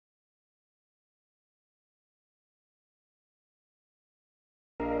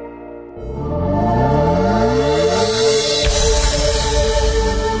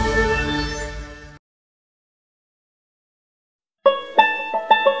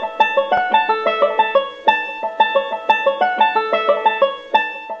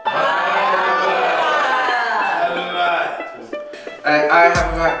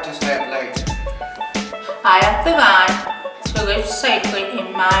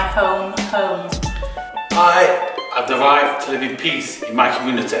my home. I have the right to live in peace in my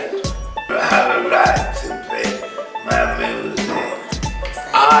community. I have a right to play my music.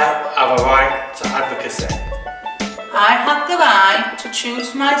 I have a right to advocacy. I have the right to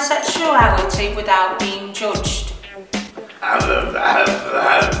choose my sexuality without being judged. I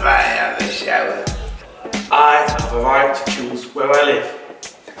have a shower. I have a right to choose where I live.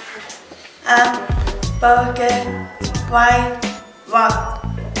 Burger, white, rock.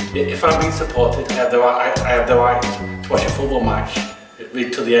 If I'm being supported, I have the right to watch a football match,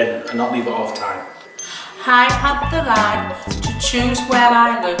 read to the end and not leave it off time. I have the right to choose where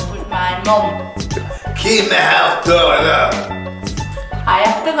I live with my mum. Keep my house door up. I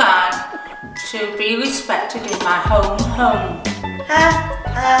have the right to be respected in my home.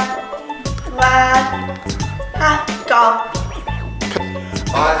 Dog.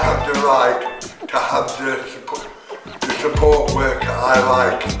 I have the right to have the support worker I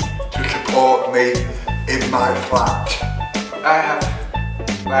like to support me in my flat. I have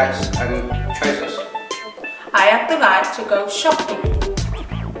rights and choices. I have the right to go shopping.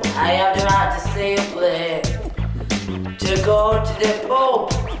 I have the right to stay up late, to go to the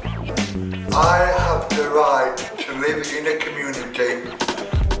pub. I have the right to live in a community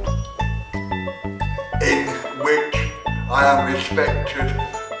in which I am respected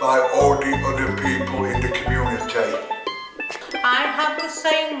by all the other people in the community. I have the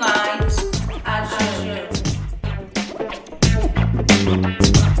same rights as you.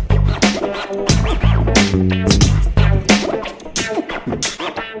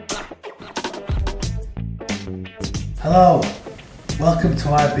 Hello, welcome to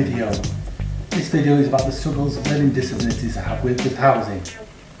our video. This video is about the struggles learning disabilities have with housing.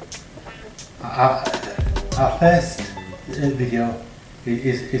 Our first video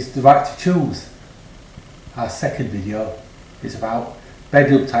is the right to choose. Our second video is about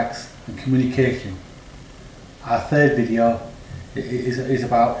bedroom tax and communication. Our third video is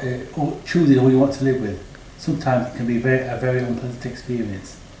about choosing who you want to live with. Sometimes it can be a very unpleasant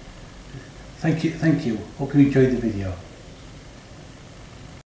experience. Thank you. Hope you enjoyed the video.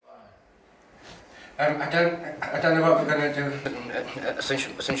 I don't know what we're going to do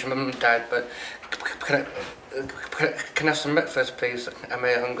since your mum died, but can I have some breakfast, please? I'm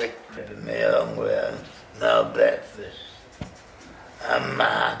very hungry. I'm hungry and no breakfast.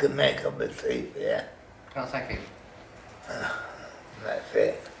 I can make up a tea for you. Oh, thank you. That's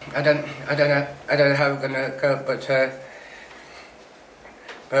it. I don't know how we're going to go, but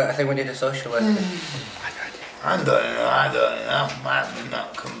I think we need a social worker. I don't know. Might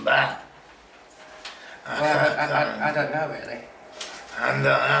not come back. I don't know really. I don't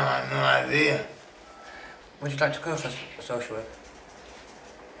know, I have no idea. Would you like to go for a social work?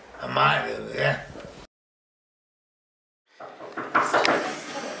 I might do, yeah.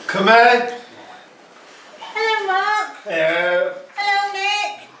 Come in. Hello, Mark. Hello. Hello,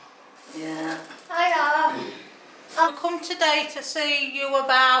 Nick. Yeah. Hiya. I've come today to see you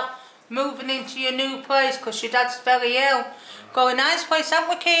about moving into your new place because your dad's very ill. Got a nice place, haven't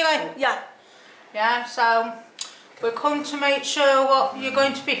we, Keely? Yeah. Yeah, so we've come to make sure you're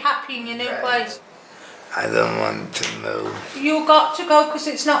going to be happy in your new place. I don't want to move. You've got to go because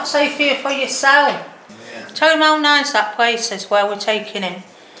it's not safe here for yourself. Yeah. Tell him how nice that place is where we're taking him.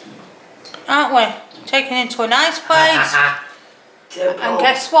 Aren't we? Taking him to a nice place. And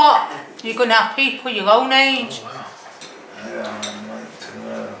guess what? You're going to have people your own age. I don't want to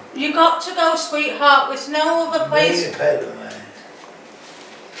move. You got to go, sweetheart. There's no other place.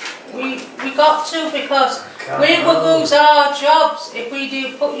 We got to because we will lose our jobs if we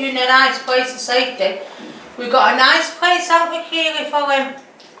do put you in a nice place of safety. We've got a nice place, haven't we, Keely, for him?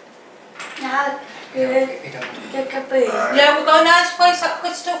 Yeah, good. Yeah, we've got a nice place at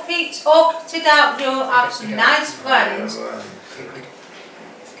Crystal Peaks, all kitted out. You'll have some nice friends. I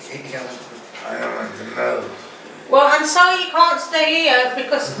don't want to move. Well, I'm sorry you can't stay here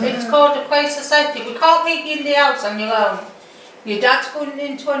because it's called a place of safety. We can't leave you in the house on your own. Your dad's going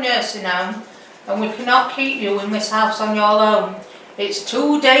into a nursing home and we cannot keep you in this house on your own. It's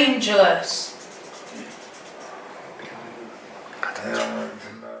too dangerous. I don't want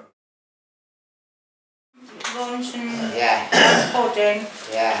to move. Lunch and Yeah. pudding.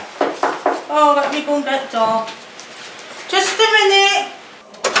 Yeah. Oh, let me go and get the door. Just a minute.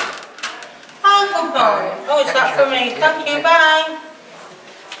 Oh, good boy. Oh, it's that for me. Thank you, bye.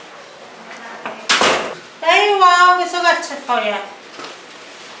 There you are, there's a letter for you.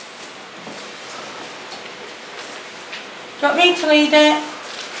 Do you want me to read it?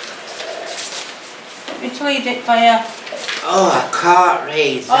 Want me to read it for you? Oh, I can't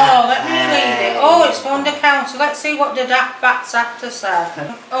read Oh, that. let me read it. Oh, it's from the council. Let's see what the bats have to say.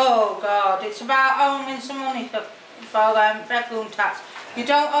 Oh, God, it's about owing some money for bedroom tax. You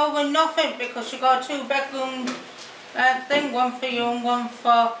don't owe them nothing because you got a 2-bedroom thing, one for you and one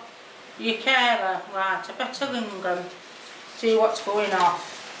for your carer. Right, I better ring them, see what's going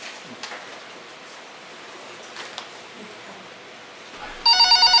off.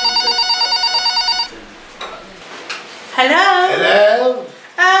 Hello? Hello?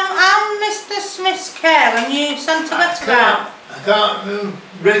 I'm Mr. Smith's care and you sent a letter out. I can't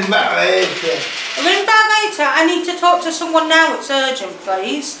ring back later. Ring back later. I need to talk to someone now. It's urgent,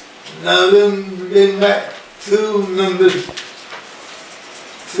 please. No, ring back 2 numbers.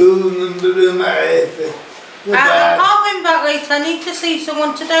 2 numbers ring back later. I can't ring back later. I need to see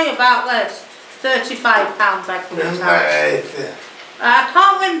someone today about this. £35 bedroom Ring back tax. later. I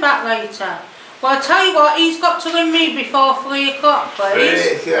can't ring back later. Well, I'll tell you what, he's got to ring me before 3 o'clock,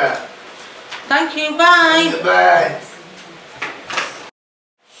 please. Yeah. Thank you, bye. Goodbye.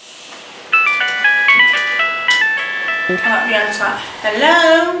 Let me answer.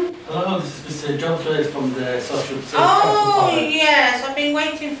 Hello? Hello, this is Mr. John Flores from the Social Service. Oh, yes, I've been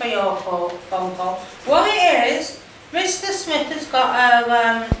waiting for your phone call. What it is, Mr. Smith has got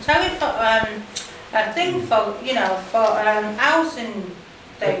a telephone, a thing for, you know, for housing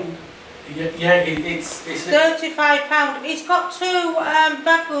thing. Yeah, it's £35. He's got 2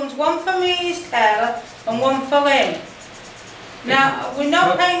 bedrooms, one for me, his carer, and one for him. Now, we're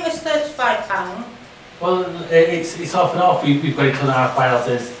not paying this £35. Well, it's off and off. We've got it on our files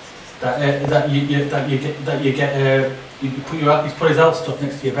is that you put his out stuff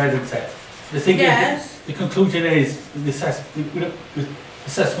next to your bed, isn't it? The thing is, the conclusion is the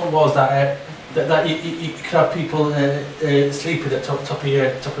assessment was that you could have people sleeping at top of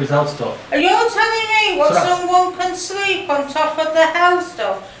his house stuff. Are you telling me what someone can sleep on top of the house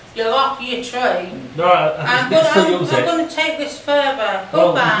stuff? You're off your tree. No, I'm going to take this further.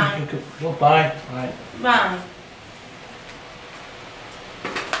 Goodbye. Goodbye. Right. Bye.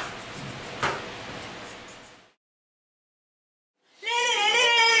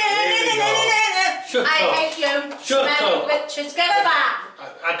 Shut I up. hate you. Shut up. Richards, get her back.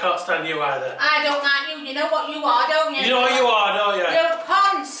 I can't stand you either. I don't like you. You know what you are, don't you? You know what you are, don't you? You're a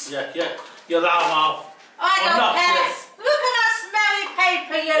ponce. Yeah. You're that mouth. I don't care. Look at that smelly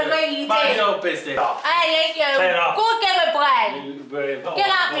paper you're reading. Mind your business. I hate you. Turn off. Go get a bread. Get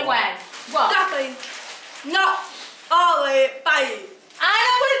out my way. What? Daddy, not all the way. I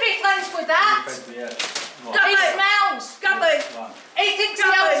don't want to be friends with that. It smells. Daddy, He thinks he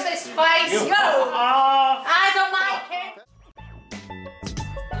owns this place. no. I